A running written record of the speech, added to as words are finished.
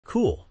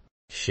Cool.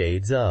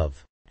 Shades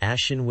of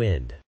Ashen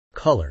Wind.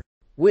 Color.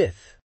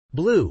 With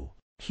blue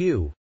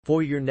hue.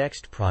 For your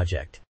next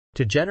project,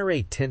 to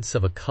generate tints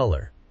of a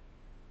color,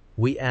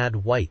 we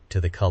add white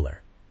to the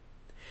color.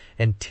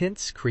 And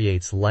tints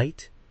creates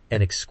light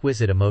and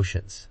exquisite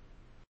emotions.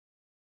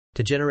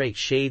 To generate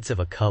shades of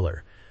a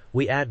color,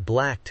 we add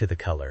black to the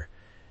color,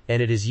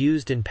 and it is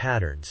used in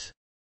patterns.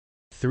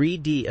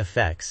 3D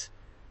effects,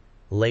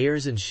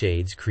 layers and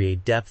shades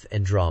create depth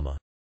and drama.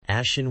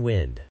 Ashen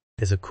Wind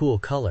is a cool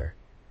color,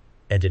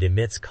 and it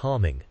emits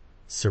calming,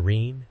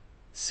 serene,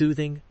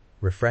 soothing,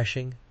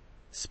 refreshing,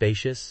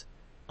 spacious,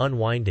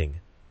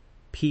 unwinding,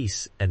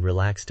 peace and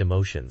relaxed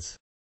emotions.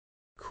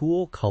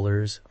 Cool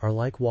colors are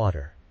like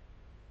water.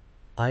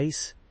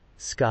 Ice,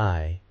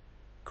 sky,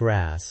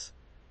 grass,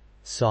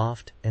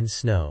 soft and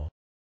snow.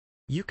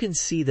 You can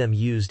see them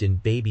used in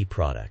baby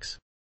products,